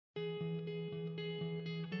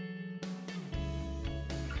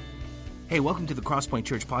Hey, welcome to the Crosspoint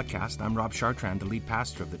Church podcast. I'm Rob Chartrand, the lead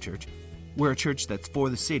pastor of the church. We're a church that's for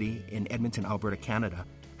the city in Edmonton, Alberta, Canada,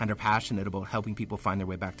 and are passionate about helping people find their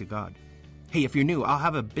way back to God. Hey, if you're new, I'll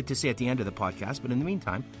have a bit to say at the end of the podcast, but in the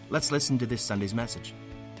meantime, let's listen to this Sunday's message.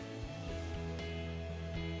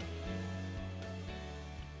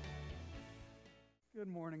 Good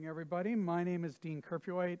morning, everybody. My name is Dean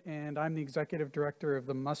Kerpewhite, and I'm the Executive Director of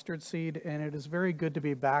the Mustard Seed, and it is very good to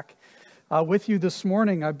be back with you this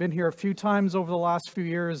morning. I've been here a few times over the last few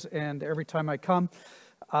years, and every time I come,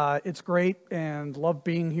 it's great, and love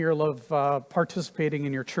being here, love participating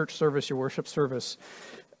in your church service, your worship service,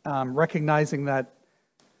 recognizing that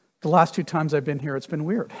the last two times I've been here, it's been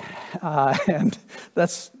weird, and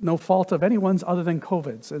that's no fault of anyone's other than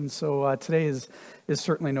COVID's, and so today is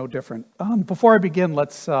certainly no different. Before I begin,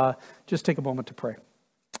 let's just take a moment to pray.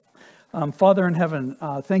 Father in heaven,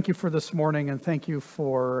 thank you for this morning, and thank you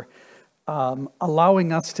for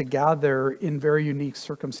allowing us to gather in very unique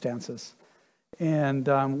circumstances. And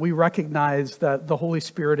we recognize that the Holy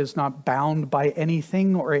Spirit is not bound by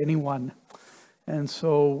anything or anyone. And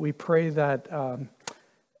so we pray that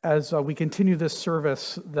as we continue this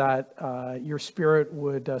service, that your Spirit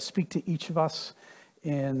would speak to each of us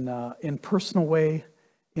in a personal way,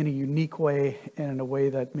 in a unique way, and in a way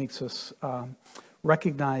that makes us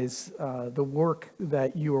recognize the work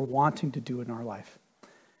that you are wanting to do in our life.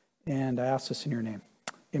 And I ask this in your name.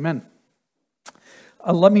 Amen.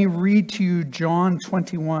 Let me read to you John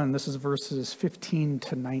 21. This is verses 15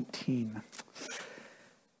 to 19.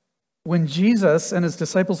 When Jesus and his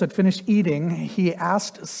disciples had finished eating, he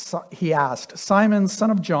asked, "Simon,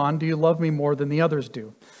 son of John, do you love me more than the others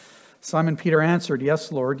do?" Simon Peter answered,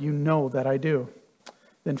 "Yes, Lord, you know that I do."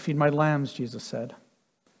 "Then feed my lambs," Jesus said.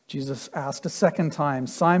 Jesus asked a second time,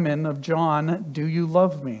 "Simon of John, do you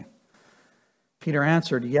love me?" Peter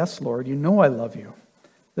answered, "Yes, Lord, you know I love you."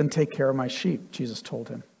 "Then take care of my sheep," Jesus told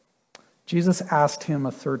him. Jesus asked him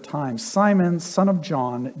a third time, "Simon, son of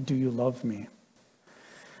John, do you love me?"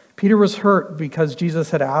 Peter was hurt because Jesus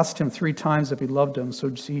had asked him 3 times if he loved him, so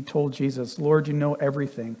he told Jesus, "Lord, you know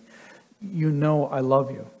everything. You know I love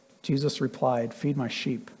you." Jesus replied, "Feed my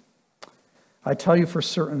sheep. I tell you for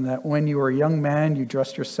certain that when you were a young man, you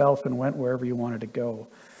dressed yourself and went wherever you wanted to go.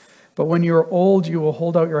 But when you are old, you will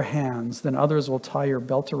hold out your hands, then others will tie your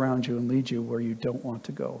belt around you and lead you where you don't want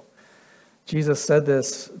to go." Jesus said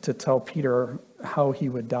this to tell Peter how he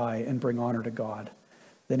would die and bring honor to God.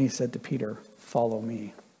 Then he said to Peter, "Follow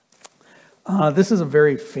me." This is a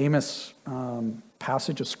very famous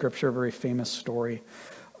passage of Scripture, a very famous story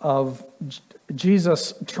of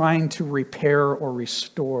Jesus trying to repair or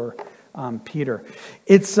restore Peter.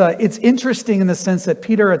 It's interesting in the sense that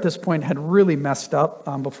Peter at this point had really messed up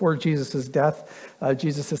before Jesus' death.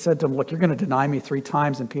 Jesus had said to him, "Look, you're going to deny me 3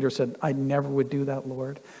 times." And Peter said, "I never would do that,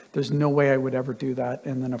 Lord. There's no way I would ever do that."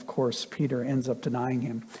 And then, of course, Peter ends up denying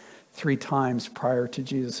him 3 times prior to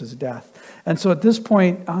Jesus' death. And so at this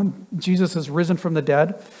point, Jesus has risen from the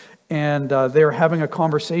dead, and they're having a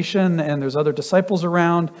conversation, and there's other disciples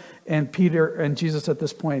around, and Peter and Jesus at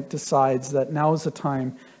this point decides that now is the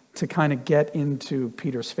time to kind of get into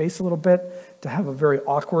Peter's face a little bit, to have a very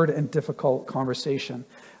awkward and difficult conversation.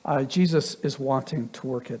 Jesus is wanting to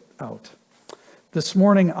work it out. This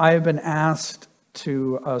morning, I have been asked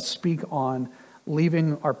to speak on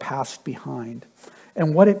leaving our past behind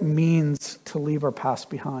and what it means to leave our past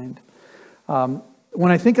behind. When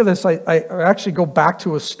I think of this, I actually go back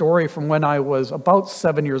to a story from when I was about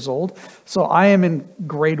 7 years old. So I am in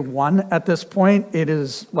grade 1 at this point. It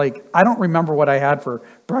is like, I don't remember what I had for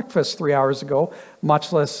breakfast 3 hours ago,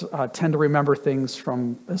 much less tend to remember things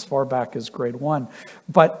from as far back as grade 1.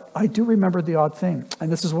 But I do remember the odd thing. And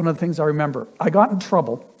this is one of the things I remember. I got in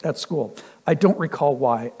trouble at school. I don't recall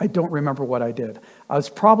why. I don't remember what I did. I was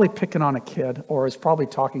probably picking on a kid, or I was probably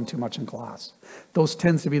talking too much in class. Those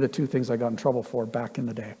tends to be the 2 things I got in trouble for back in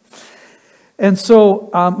the day. And so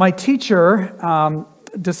my teacher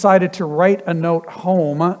decided to write a note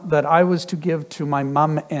home that I was to give to my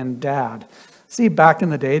mom and dad. See, back in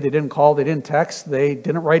the day, they didn't call, they didn't text, they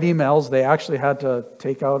didn't write emails. They actually had to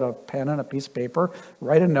take out a pen and a piece of paper,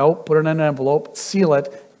 write a note, put it in an envelope, seal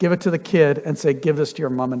it, give it to the kid, and say, "Give this to your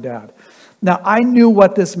mom and dad." Now, I knew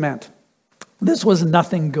what this meant. This was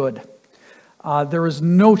nothing good. There was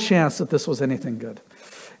no chance that this was anything good.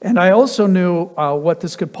 And I also knew what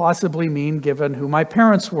this could possibly mean given who my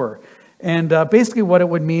parents were. And basically what it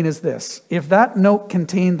would mean is this. If that note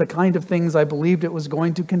contained the kind of things I believed it was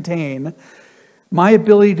going to contain, my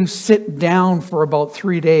ability to sit down for about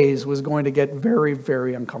 3 days was going to get very,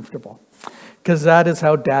 very uncomfortable. Because that is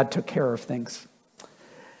how Dad took care of things.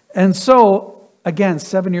 And so, again,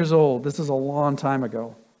 7 years old, this is a long time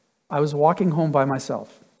ago. I was walking home by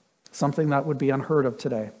myself, something that would be unheard of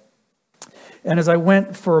today. And as I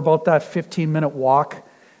went for about that 15-minute walk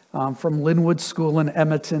from Linwood School in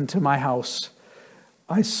Edmonton to my house,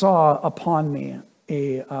 I saw upon me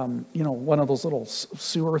one of those little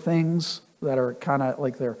sewer things that are kind of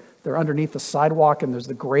like they're underneath the sidewalk, and there's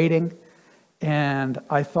the grating. And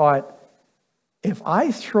I thought, if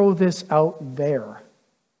I throw this out there,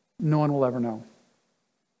 no one will ever know.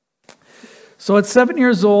 So at 7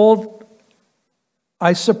 years old,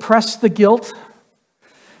 I suppressed the guilt,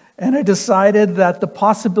 and I decided that the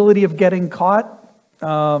possibility of getting caught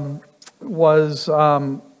was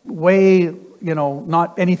way,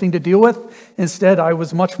 not anything to deal with. Instead, I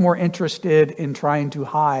was much more interested in trying to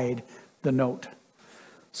hide the note.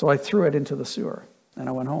 So I threw it into the sewer, and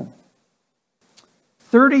I went home.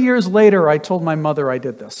 30 years later, I told my mother I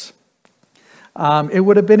did this. It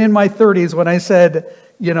would have been in my 30s when I said,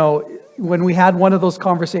 when we had one of those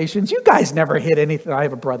conversations, you guys never hid anything. I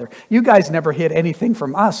have a brother. You guys never hid anything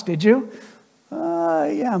from us, did you?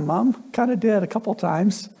 Yeah, Mom, kind of did a couple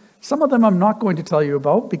times. Some of them I'm not going to tell you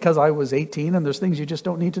about because I was 18 and there's things you just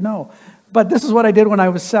don't need to know. But this is what I did when I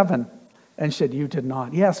was 7. And she said, you did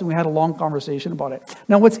not. Yes, and we had a long conversation about it.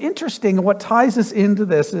 Now, what's interesting and what ties us into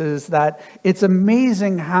this is that it's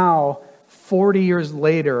amazing how 40 years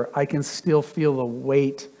later, I can still feel the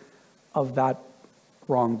weight of that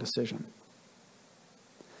wrong decision.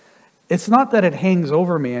 It's not that it hangs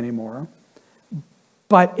over me anymore,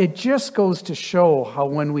 but it just goes to show how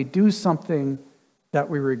when we do something that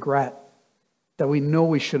we regret, that we know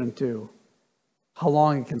we shouldn't do, how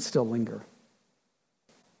long it can still linger.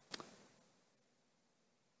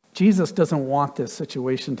 Jesus doesn't want this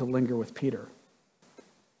situation to linger with Peter,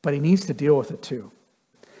 but he needs to deal with it too.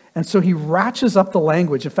 And so he ratchets up the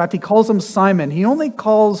language. In fact, he calls him Simon. He only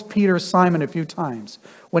calls Peter Simon a few times.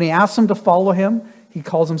 When he asks him to follow him, he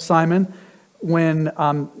calls him Simon. When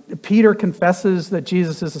Peter confesses that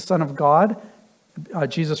Jesus is the Son of God,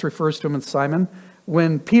 Jesus refers to him as Simon.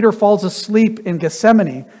 When Peter falls asleep in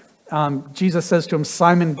Gethsemane, Jesus says to him,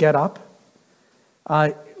 Simon, get up.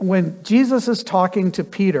 When Jesus is talking to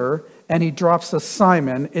Peter and he drops a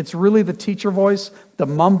Simon, it's really the teacher voice, the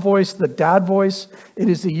mom voice, the dad voice. It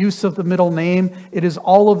is the use of the middle name. It is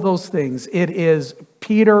all of those things. It is,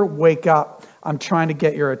 Peter, wake up. I'm trying to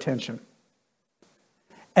get your attention.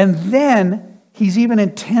 And then he's even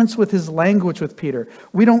intense with his language with Peter.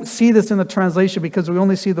 We don't see this in the translation because we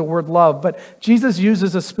only see the word love, but Jesus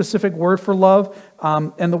uses a specific word for love,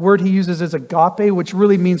 and the word he uses is agape, which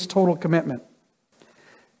really means total commitment.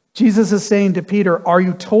 Jesus is saying to Peter, are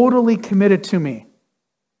you totally committed to me?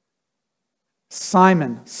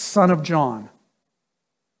 Simon, son of John,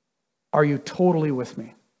 are you totally with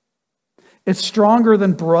me? It's stronger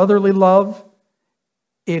than brotherly love.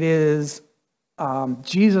 It is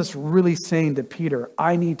Jesus really saying to Peter,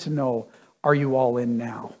 I need to know, are you all in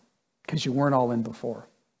now? Because you weren't all in before.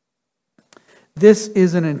 This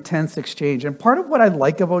is an intense exchange. And part of what I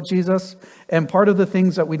like about Jesus, and part of the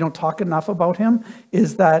things that we don't talk enough about him,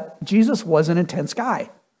 is that Jesus was an intense guy.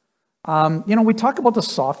 We talk about the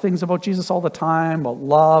soft things about Jesus all the time, about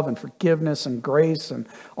love and forgiveness and grace and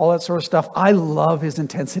all that sort of stuff. I love his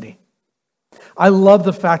intensity. I love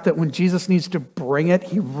the fact that when Jesus needs to bring it,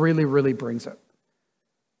 he really, really brings it.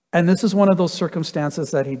 And this is one of those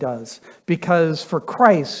circumstances that he does. Because for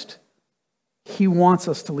Christ, he wants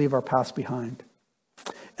us to leave our past behind.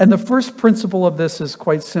 And the first principle of this is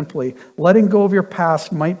quite simply, letting go of your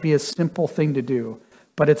past might be a simple thing to do,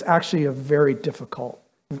 but it's actually a very difficult.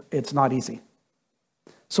 It's not easy.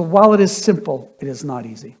 So while it is simple, it is not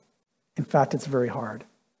easy. In fact, it's very hard.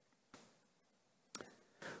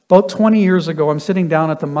 About 20 years ago, I'm sitting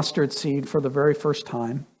down at the Mustard Seed for the very first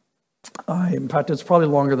time. In fact, it's probably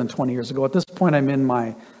longer than 20 years ago. At this point, I'm in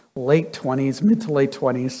my late 20s, mid to late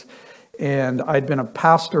 20s. And I'd been a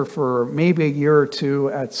pastor for maybe a year or two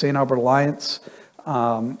at St. Albert Alliance,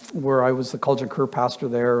 where I was the College and Career pastor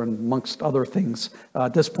there, and amongst other things.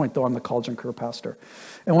 At this point, though, I'm the College and Career pastor.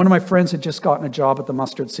 And one of my friends had just gotten a job at the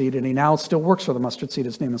Mustard Seed, and he now still works for the Mustard Seed.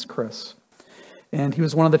 His name is Chris. And he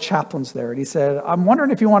was one of the chaplains there. And he said, I'm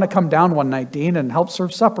wondering if you want to come down one night, Dean, and help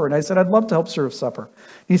serve supper. And I said, I'd love to help serve supper.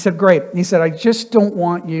 He said, great. He said, I just don't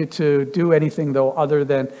want you to do anything, though, other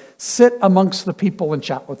than sit amongst the people and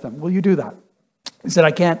chat with them. Will you do that? He said,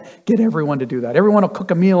 I can't get everyone to do that. Everyone will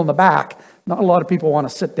cook a meal in the back. Not a lot of people want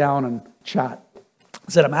to sit down and chat.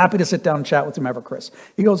 I said, I'm happy to sit down and chat with whomever, Chris.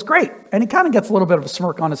 He goes, great. And he kind of gets a little bit of a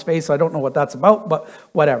smirk on his face. I don't know what that's about, but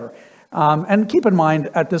whatever. And keep in mind,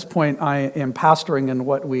 at this point, I am pastoring in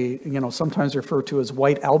what we, sometimes refer to as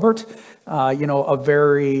White Albert, a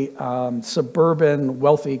very suburban,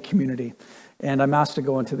 wealthy community. and I'm asked to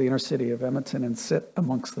go into the inner city of Edmonton and sit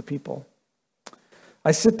amongst the people.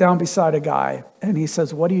 I sit down beside a guy, and he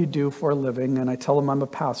says, "What do you do for a living?" And I tell him I'm a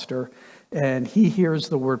pastor, and he hears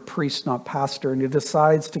the word priest, not pastor, and he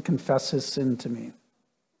decides to confess his sin to me.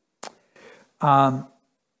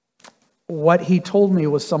 What he told me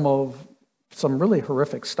was some really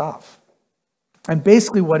horrific stuff. And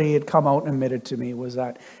basically what he had come out and admitted to me was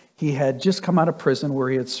that he had just come out of prison where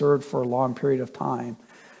he had served for a long period of time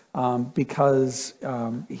because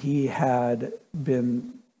he had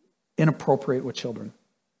been inappropriate with children.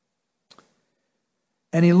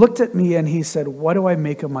 And he looked at me and he said, "What do I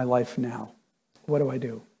make of my life now? What do I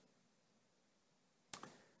do?"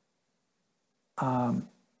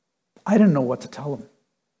 I didn't know what to tell him.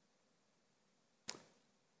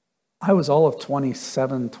 I was all of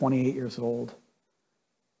 27, 28 years old.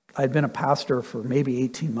 I'd been a pastor for maybe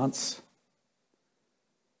 18 months.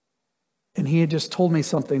 And he had just told me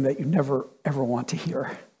something that you never, ever want to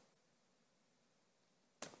hear.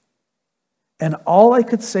 And all I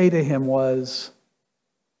could say to him was,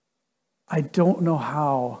 "I don't know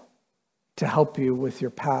how to help you with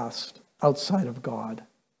your past outside of God.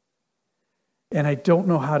 And I don't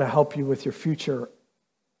know how to help you with your future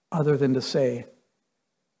other than to say,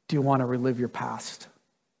 do you want to relive your past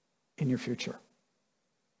in your future?"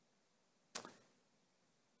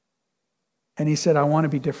 And he said, "I want to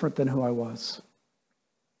be different than who I was."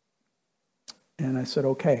 And I said,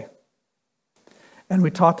 "Okay." And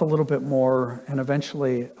we talked a little bit more, and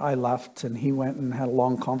eventually I left, and he went and had a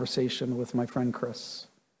long conversation with my friend Chris.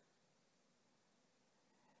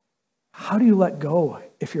 How do you let go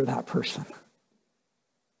if you're that person?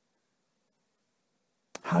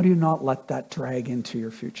 How do you not let that drag into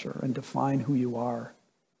your future and define who you are?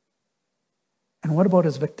 And what about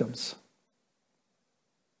his victims?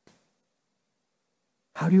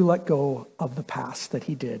 How do you let go of the past that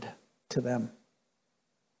he did to them?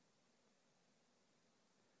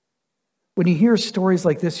 When you hear stories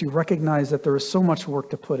like this, you recognize that there is so much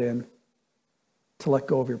work to put in to let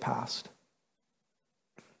go of your past.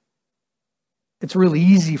 It's really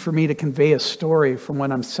easy for me to convey a story from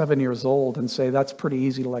when I'm 7 years old and say that's pretty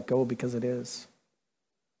easy to let go, because it is.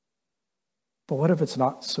 But what if it's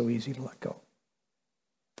not so easy to let go?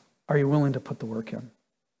 Are you willing to put the work in?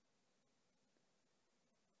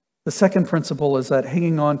 The second principle is that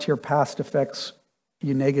hanging on to your past affects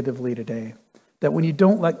you negatively today. That when you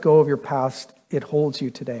don't let go of your past, it holds you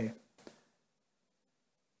today.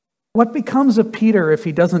 What becomes of Peter if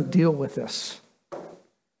he doesn't deal with this?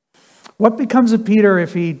 What becomes of Peter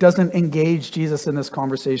if he doesn't engage Jesus in this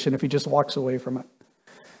conversation, if he just walks away from it?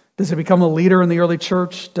 Does he become a leader in the early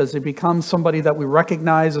church? Does he become somebody that we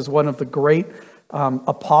recognize as one of the great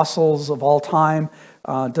apostles of all time?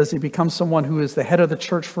 Does he become someone who is the head of the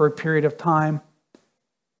church for a period of time?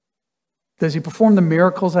 Does he perform the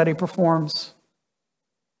miracles that he performs?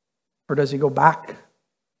 Or does he go back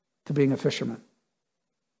to being a fisherman?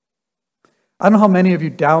 I don't know how many of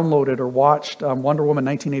you downloaded or watched Wonder Woman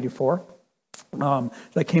 1984.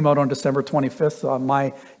 That came out on December 25th.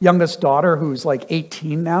 My youngest daughter, who's like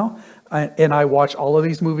 18 now, and I watch all of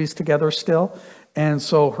these movies together still. And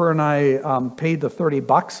so her and I paid the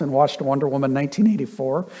 $30 and watched Wonder Woman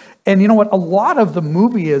 1984. And you know what? A lot of the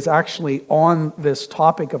movie is actually on this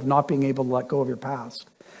topic of not being able to let go of your past.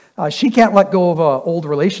 She can't let go of an old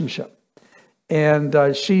relationship. And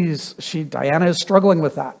Diana is struggling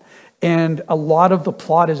with that. And a lot of the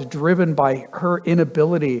plot is driven by her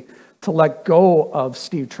inability to let go of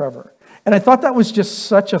Steve Trevor. And I thought that was just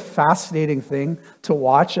such a fascinating thing to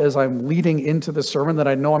watch as I'm leading into the sermon that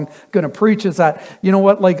I know I'm going to preach, is that, you know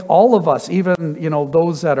what, like all of us, even, you know,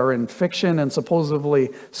 those that are in fiction and supposedly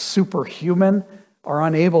superhuman, are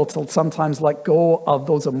unable to sometimes let go of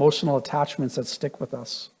those emotional attachments that stick with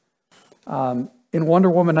us. In Wonder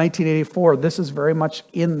Woman 1984, this is very much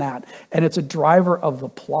in that, and it's a driver of the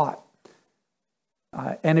plot.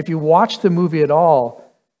 And if you watch the movie at all,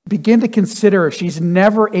 begin to consider if she's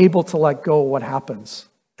never able to let go, what happens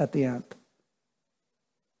at the end.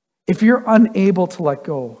 If you're unable to let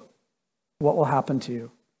go, what will happen to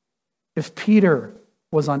you? If Peter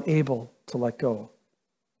was unable to let go,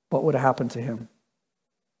 what would have happened to him?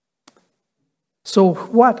 So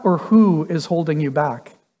what or who is holding you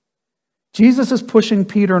back? Jesus is pushing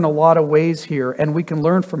Peter in a lot of ways here, and we can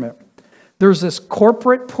learn from it. There's this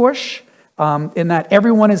corporate push in that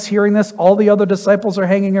everyone is hearing this. All the other disciples are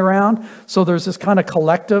hanging around. So there's this kind of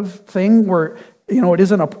collective thing where, you know,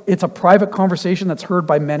 it's a private conversation that's heard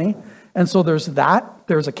by many. And so there's that.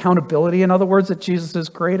 There's accountability, in other words, that Jesus is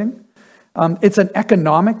creating. It's an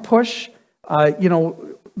economic push.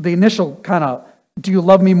 The initial kind of do you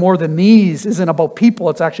love me more than these isn't about people,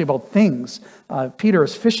 it's actually about things. Peter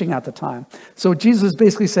is fishing at the time. So Jesus is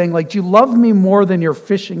basically saying, like, do you love me more than your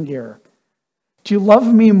fishing gear? Do you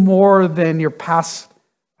love me more than your past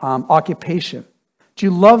occupation? Do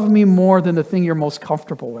you love me more than the thing you're most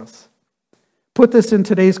comfortable with? Put this in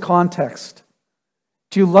today's context.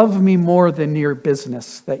 Do you love me more than your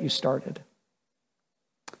business that you started?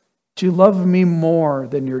 Do you love me more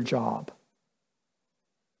than your job?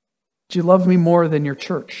 Do you love me more than your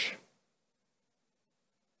church?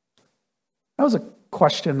 That was a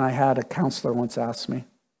question I had a counselor once asked me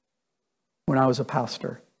when I was a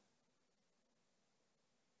pastor.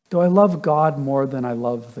 Do I love God more than I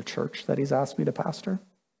love the church that he's asked me to pastor?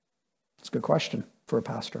 It's a good question for a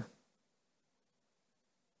pastor.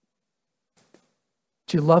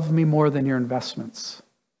 Do you love me more than your investments?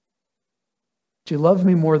 Do you love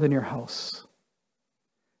me more than your house?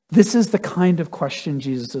 This is the kind of question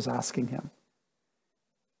Jesus is asking him.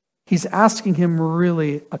 He's asking him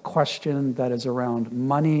really a question that is around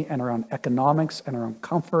money and around economics and around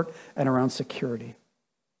comfort and around security.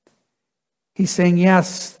 He's saying,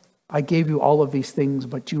 yes, I gave you all of these things,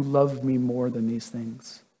 but you love me more than these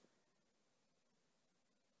things.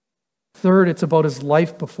 Third, it's about his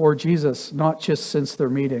life before Jesus, not just since their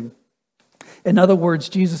meeting. In other words,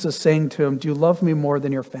 Jesus is saying to him, do you love me more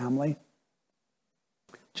than your family?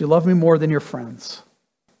 Do you love me more than your friends?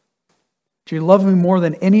 Do you love me more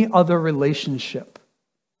than any other relationship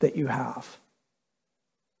that you have?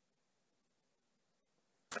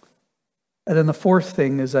 And then the fourth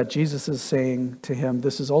thing is that Jesus is saying to him,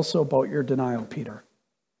 this is also about your denial, Peter.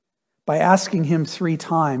 By asking him 3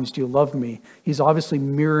 times, do you love me? He's obviously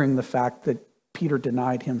mirroring the fact that Peter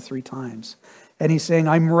denied him 3 times. And he's saying,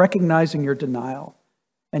 I'm recognizing your denial.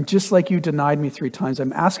 And just like you denied me 3 times,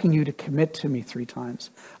 I'm asking you to commit to me 3 times.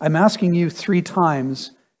 I'm asking you 3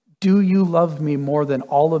 times, do you love me more than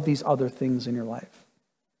all of these other things in your life?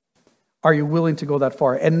 Are you willing to go that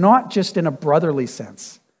far? And not just in a brotherly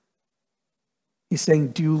sense. He's saying,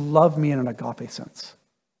 do you love me in an agape sense?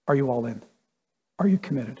 Are you all in? Are you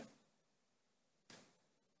committed?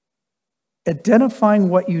 Identifying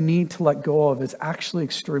what you need to let go of is actually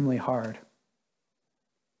extremely hard.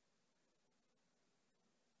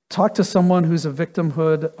 Talk to someone who's a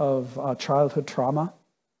victimhood of childhood trauma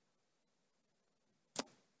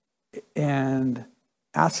and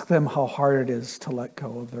ask them how hard it is to let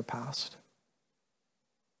go of their past,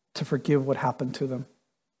 to forgive what happened to them.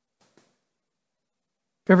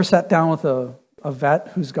 Have you ever sat down with a vet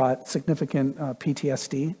who's got significant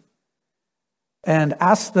PTSD and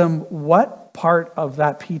asked them what part of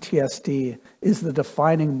that PTSD is the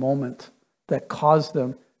defining moment that caused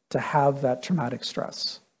them to have that traumatic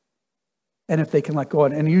stress? And if they can let go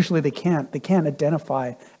of it. And usually they can't. They can't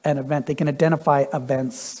identify an event. They can identify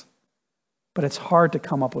events. But it's hard to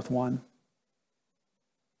come up with one.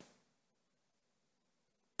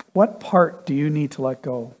 What part do you need to let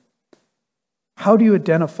go? How do you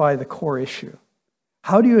identify the core issue?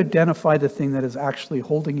 How do you identify the thing that is actually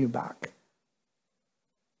holding you back?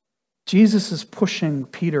 Jesus is pushing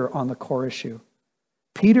Peter on the core issue.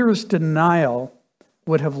 Peter's denial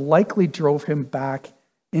would have likely drove him back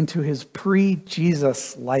into his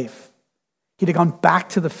pre-Jesus life. He'd have gone back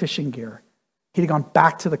to the fishing gear. He'd have gone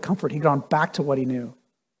back to the comfort. He'd gone back to what he knew.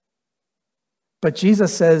 But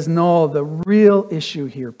Jesus says, no, the real issue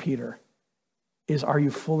here, Peter, is are you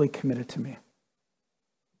fully committed to me?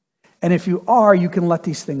 And if you are, you can let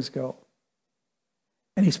these things go.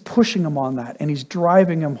 And he's pushing him on that, and he's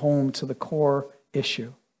driving him home to the core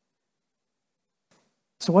issue.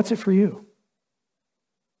 So what's it for you?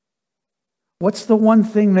 What's the one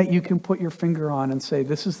thing that you can put your finger on and say,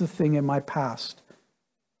 this is the thing in my past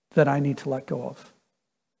that I need to let go of?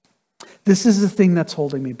 This is the thing that's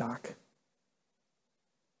holding me back.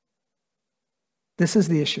 This is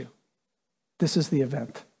the issue. This is the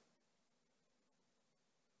event.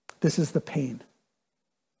 This is the pain.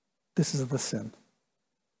 This is the sin.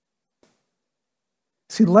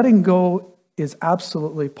 See, letting go is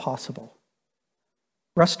absolutely possible.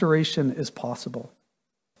 Restoration is possible.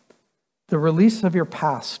 The release of your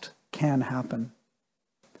past can happen.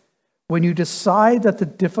 When you decide that the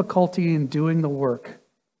difficulty in doing the work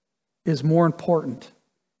is more important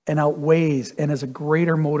and outweighs and is a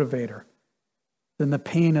greater motivator than the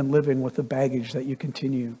pain in living with the baggage that you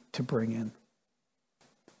continue to bring in.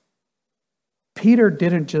 Peter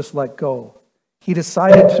didn't just let go. He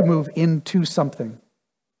decided to move into something.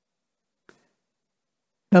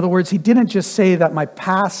 In other words, he didn't just say that my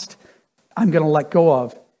past I'm going to let go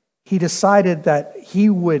of. He decided that he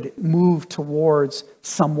would move towards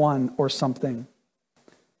someone or something.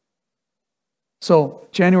 So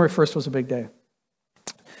January 1st was a big day.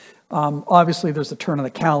 Obviously, there's the turn of the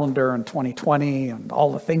calendar in 2020 and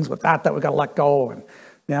all the things with that we got to let go. And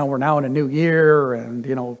we're now in a new year, and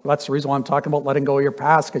that's the reason why I'm talking about letting go of your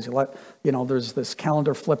past, because there's this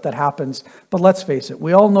calendar flip that happens. But let's face it,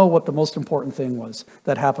 we all know what the most important thing was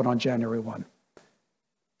that happened on January 1.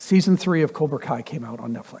 Season 3 of Cobra Kai came out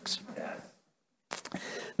on Netflix.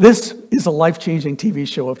 This is a life-changing TV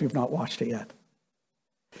show if you've not watched it yet.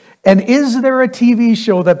 And is there a TV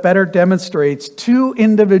show that better demonstrates two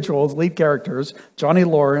individuals, lead characters, Johnny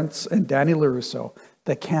Lawrence and Danny LaRusso,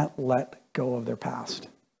 that can't let go of their past?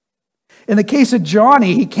 In the case of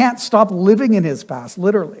Johnny, he can't stop living in his past,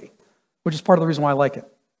 literally, which is part of the reason why I like it.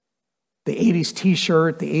 The 80s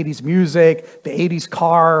t-shirt, the 80s music, the 80s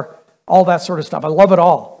car, all that sort of stuff. I love it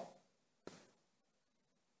all.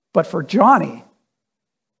 But for Johnny,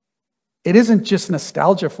 it isn't just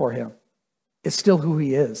nostalgia for him. It's still who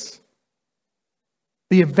he is.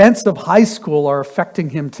 The events of high school are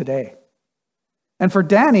affecting him today. And for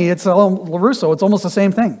Danny, LaRusso, it's almost the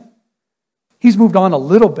same thing. He's moved on a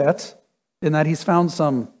little bit in that he's found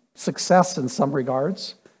some success in some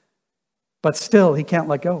regards, but still he can't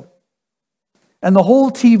let go. And the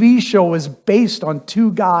whole TV show is based on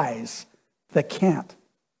two guys that can't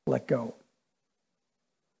let go.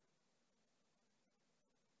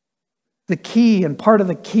 The key, and part of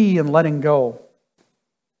the key in letting go,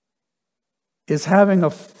 is having a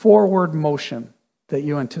forward motion that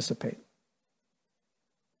you anticipate.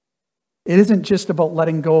 It isn't just about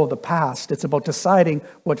letting go of the past. It's about deciding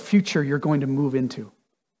what future you're going to move into.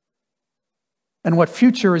 And what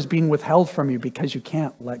future is being withheld from you because you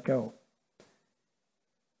can't let go.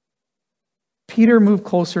 Peter moved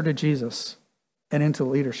closer to Jesus and into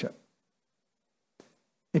leadership.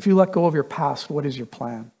 If you let go of your past, what is your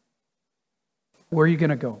plan? Where are you going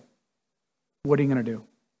to go? What are you going to do?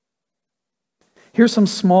 Here's some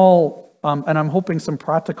small, and I'm hoping some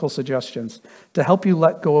practical suggestions to help you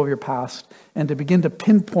let go of your past and to begin to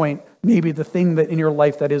pinpoint maybe the thing that in your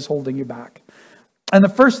life that is holding you back. And the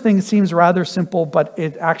first thing seems rather simple, but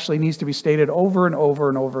it actually needs to be stated over and over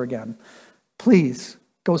and over again. Please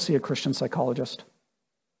go see a Christian psychologist.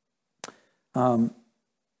 I've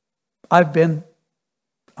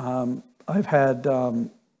had,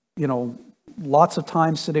 lots of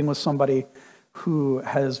time sitting with somebody who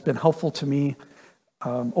has been helpful to me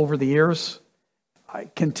over the years. I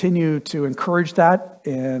continue to encourage that,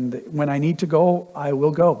 and when I need to go, I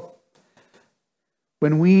will go.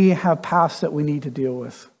 When we have past that we need to deal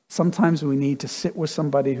with, sometimes we need to sit with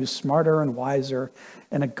somebody who's smarter and wiser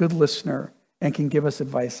and a good listener and can give us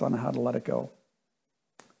advice on how to let it go.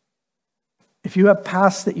 If you have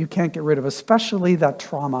past that you can't get rid of, especially that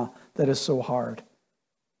trauma that is so hard,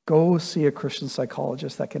 go see a Christian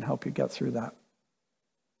psychologist that can help you get through that.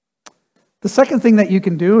 The second thing that you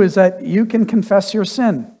can do is that you can confess your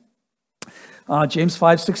sin. James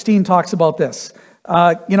 5:16 talks about this.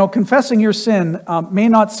 Confessing your sin may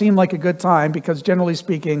not seem like a good time because generally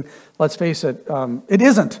speaking, let's face it, it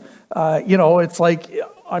isn't. It's like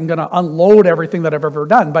I'm going to unload everything that I've ever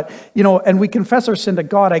done. But, and we confess our sin to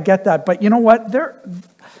God, I get that. But you know what?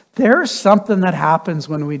 There's something that happens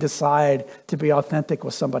when we decide to be authentic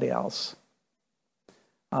with somebody else.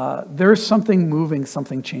 There's something moving,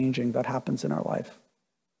 something changing that happens in our life.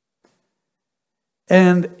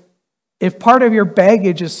 And if part of your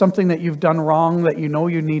baggage is something that you've done wrong, that you know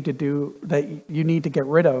you need to do, that you need to get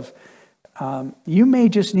rid of, you may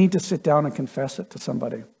just need to sit down and confess it to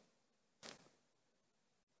somebody.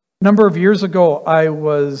 A number of years ago, I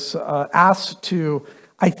was asked to,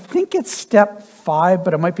 I think it's step 5,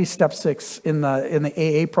 but it might be step 6 in the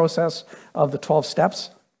AA process of the 12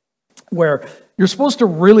 steps, where you're supposed to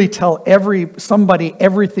really tell somebody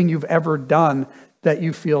everything you've ever done that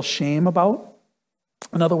you feel shame about.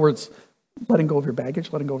 In other words, letting go of your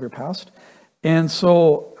baggage, letting go of your past. And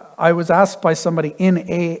so I was asked by somebody in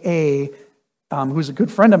AA, who's a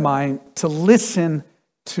good friend of mine, to listen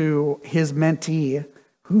to his mentee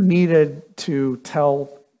who needed to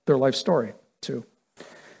tell their life story to.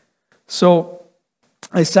 So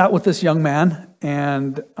I sat with this young man,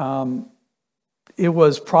 and it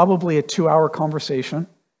was probably a 2-hour conversation.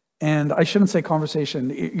 And I shouldn't say conversation.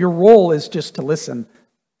 Your role is just to listen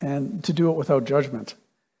and to do it without judgment.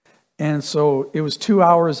 And so it was 2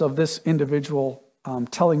 hours of this individual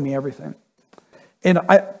telling me everything. And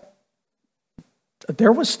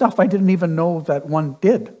there was stuff I didn't even know that one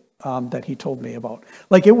did that he told me about.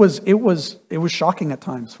 Like it was shocking at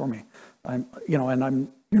times for me.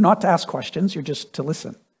 You're not to ask questions, you're just to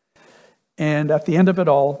listen. And at the end of it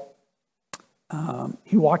all,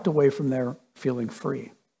 he walked away from there feeling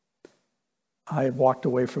free. I walked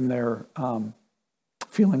away from there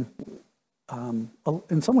feeling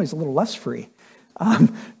in some ways a little less free,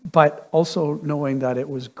 but also knowing that it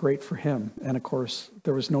was great for him. And of course,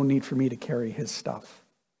 there was no need for me to carry his stuff.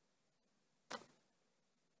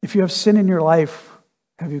 If you have sin in your life,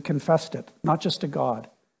 have you confessed it? Not just to God,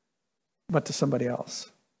 but to somebody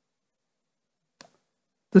else.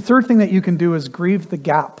 The third thing that you can do is grieve the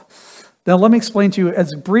gap. Now, let me explain to you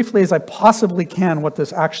as briefly as I possibly can what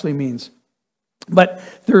this actually means. But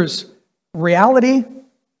there's reality,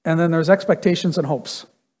 and then there's expectations and hopes.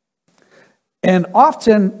 And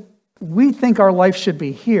often, we think our life should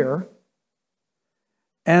be here,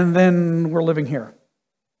 and then we're living here.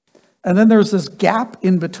 And then there's this gap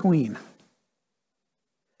in between.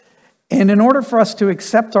 And in order for us to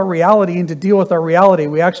accept our reality and to deal with our reality,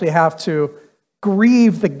 we actually have to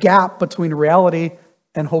grieve the gap between reality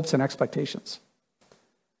and hopes and expectations.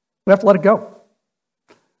 We have to let it go.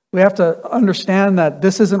 We have to understand that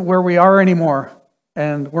this isn't where we are anymore,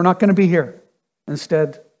 and we're not going to be here.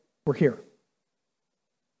 Instead, we're here.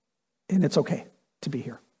 And it's okay to be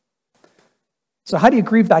here. So how do you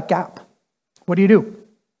grieve that gap? What do you do?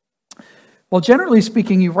 Well, generally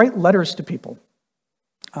speaking, you write letters to people.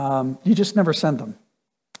 You just never send them.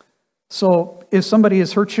 So if somebody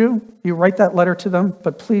has hurt you, you write that letter to them,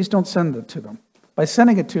 but please don't send it to them. By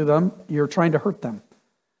sending it to them, you're trying to hurt them.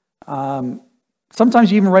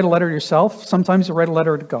 Sometimes you even write a letter to yourself. Sometimes you write a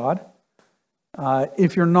letter to God.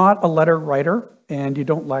 If you're not a letter writer and you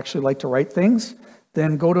don't actually like to write things,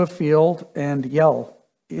 then go to a field and yell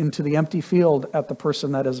into the empty field at the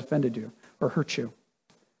person that has offended you or hurt you.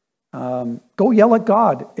 Go yell at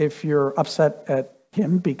God if you're upset at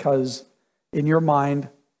him because in your mind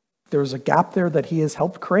there's a gap there that he has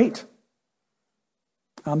helped create.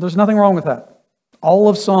 There's nothing wrong with that. All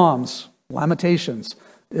of Psalms, Lamentations,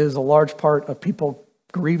 is a large part of people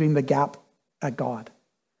grieving the gap at God.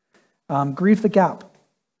 Grieve the gap.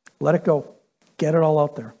 Let it go. Get it all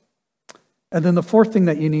out there. And then the fourth thing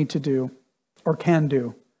that you need to do, or can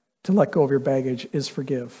do, to let go of your baggage is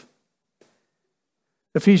forgive.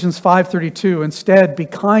 Ephesians 5:32, instead, be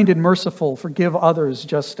kind and merciful, forgive others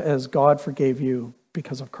just as God forgave you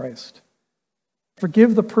because of Christ.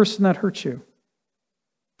 Forgive the person that hurt you.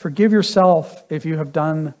 Forgive yourself if you have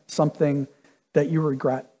done something that you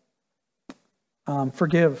regret.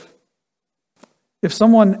 Forgive. If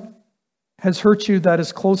someone has hurt you that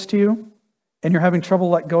is close to you and you're having trouble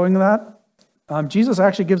let going of that, Jesus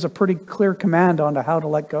actually gives a pretty clear command on to how to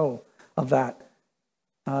let go of that.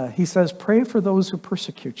 He says, pray for those who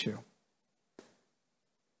persecute you.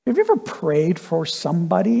 Have you ever prayed for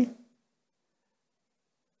somebody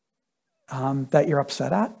that you're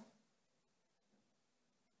upset at?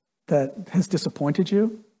 That has disappointed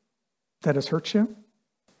you? That has hurt you?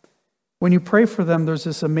 When you pray for them, there's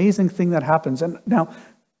this amazing thing that happens. And now,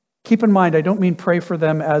 keep in mind, I don't mean pray for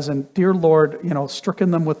them as in, dear Lord,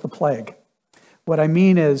 stricken them with the plague. What I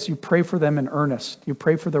mean is you pray for them in earnest. You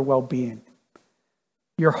pray for their well-being.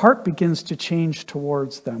 Your heart begins to change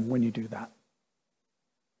towards them when you do that.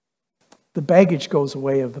 The baggage goes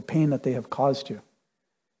away of the pain that they have caused you,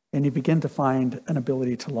 and you begin to find an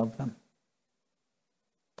ability to love them.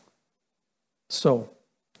 So,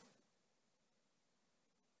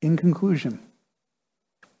 in conclusion,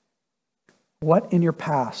 what in your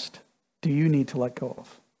past do you need to let go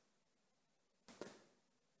of?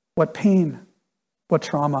 What pain, what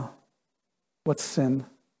trauma, what sin,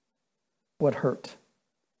 what hurt?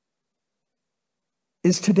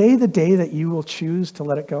 Is today the day that you will choose to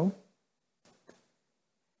let it go?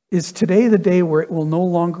 Is today the day where it will no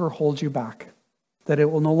longer hold you back, that it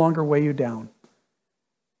will no longer weigh you down,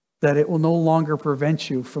 that it will no longer prevent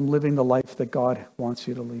you from living the life that God wants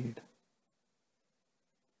you to lead?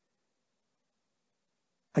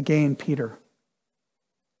 Again, Peter.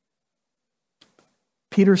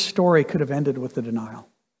 Peter's story could have ended with the denial.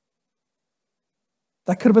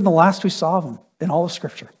 That could have been the last we saw of him in all of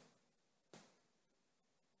Scripture.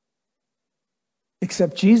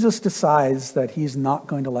 Except Jesus decides that he's not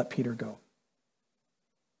going to let Peter go.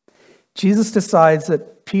 Jesus decides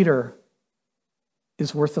that Peter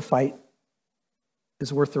is worth the fight,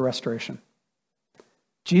 is worth the restoration.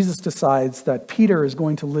 Jesus decides that Peter is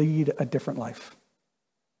going to lead a different life.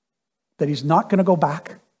 That he's not going to go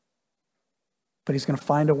back, but he's going to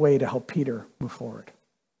find a way to help Peter move forward.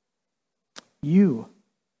 You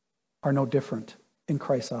are no different in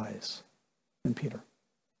Christ's eyes than Peter.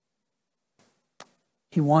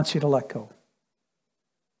 He wants you to let go.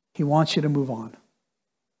 He wants you to move on.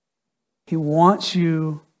 He wants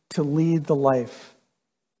you to lead the life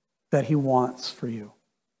that he wants for you.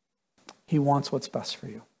 He wants what's best for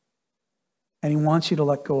you. And he wants you to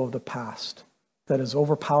let go of the past that is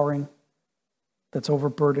overpowering, that's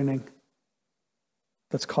overburdening,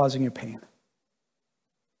 that's causing you pain.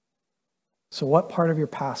 So what part of your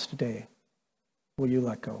past today will you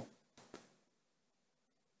let go?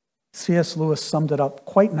 C.S. Lewis summed it up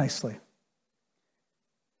quite nicely.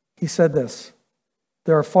 He said this,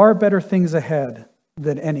 "There are far better things ahead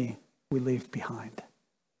than any we leave behind."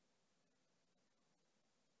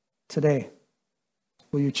 Today,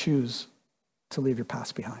 will you choose to leave your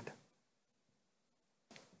past behind?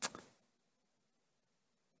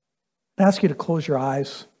 I ask you to close your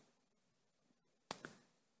eyes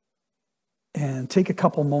and take a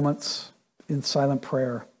couple moments in silent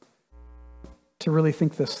prayer to really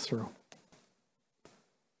think this through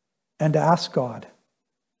and to ask God,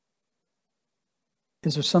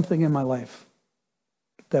 is there something in my life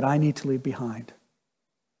that I need to leave behind?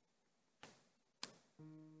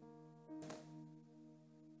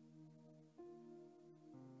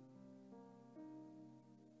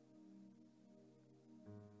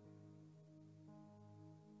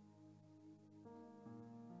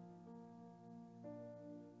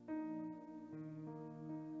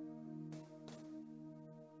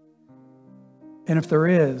 And if there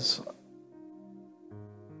is,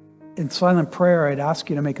 in silent prayer, I'd ask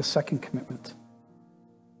you to make a second commitment,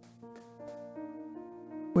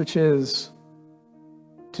 which is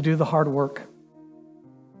to do the hard work,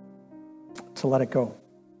 to let it go.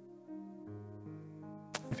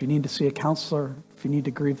 If you need to see a counselor, if you need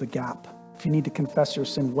to grieve the gap, if you need to confess your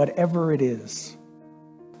sin, whatever it is,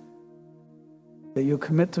 that you'll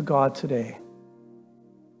commit to God today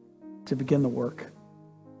to begin the work.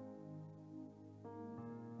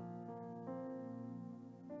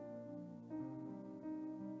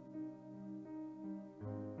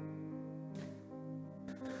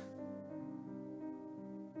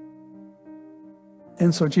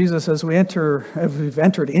 And so Jesus, as we've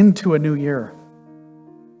entered into a new year,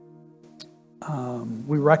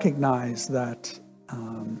 we recognize that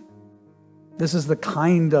this is the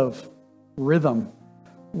kind of rhythm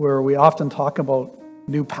where we often talk about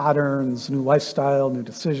new patterns, new lifestyle, new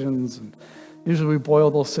decisions, and usually we boil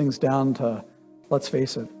those things down to, let's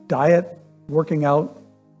face it, diet, working out,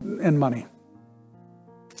 and money.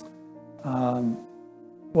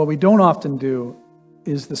 What we don't often do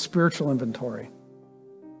is the spiritual inventory.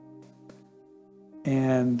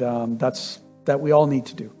 And that we all need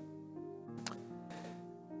to do.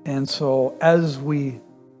 And so as we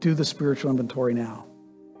do the spiritual inventory now,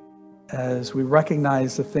 as we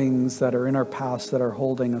recognize the things that are in our past that are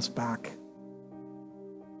holding us back,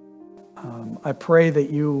 I pray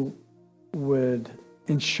that you would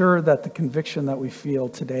ensure that the conviction that we feel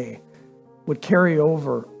today would carry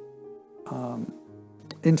over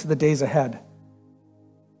into the days ahead,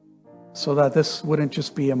 so that this wouldn't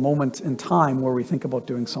just be a moment in time where we think about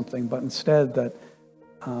doing something, but instead that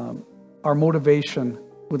our motivation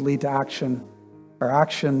would lead to action, our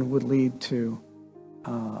action would lead to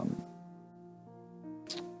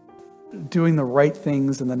doing the right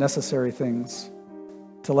things and the necessary things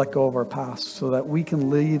to let go of our past so that we can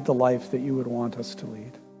lead the life that you would want us to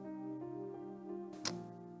lead.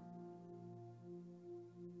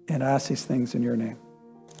 And I ask these things in your name.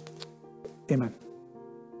 Amen.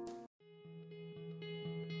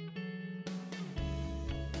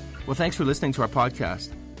 Well, thanks for listening to our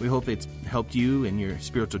podcast. We hope it's helped you in your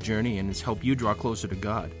spiritual journey and it's helped you draw closer to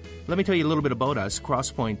God. Let me tell you a little bit about us.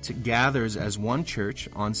 Crosspoint gathers as one church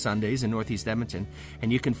on Sundays in Northeast Edmonton,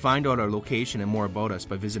 and you can find out our location and more about us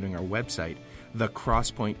by visiting our website,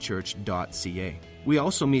 thecrosspointchurch.ca. We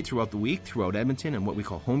also meet throughout the week throughout Edmonton in what we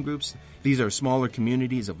call home groups. These are smaller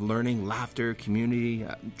communities of learning, laughter, community,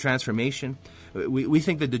 transformation. We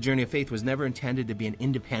think that the journey of faith was never intended to be an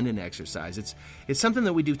independent exercise. It's something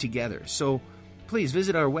that we do together. So please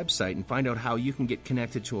visit our website and find out how you can get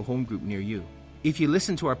connected to a home group near you. If you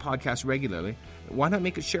listen to our podcast regularly, why not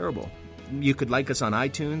make it shareable? You could like us on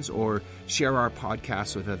iTunes or share our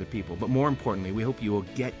podcasts with other people. But more importantly, we hope you will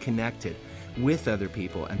get connected with other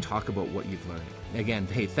people and talk about what you've learned. Again,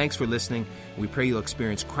 hey, thanks for listening. We pray you'll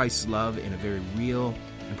experience Christ's love in a very real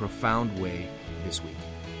and profound way this week.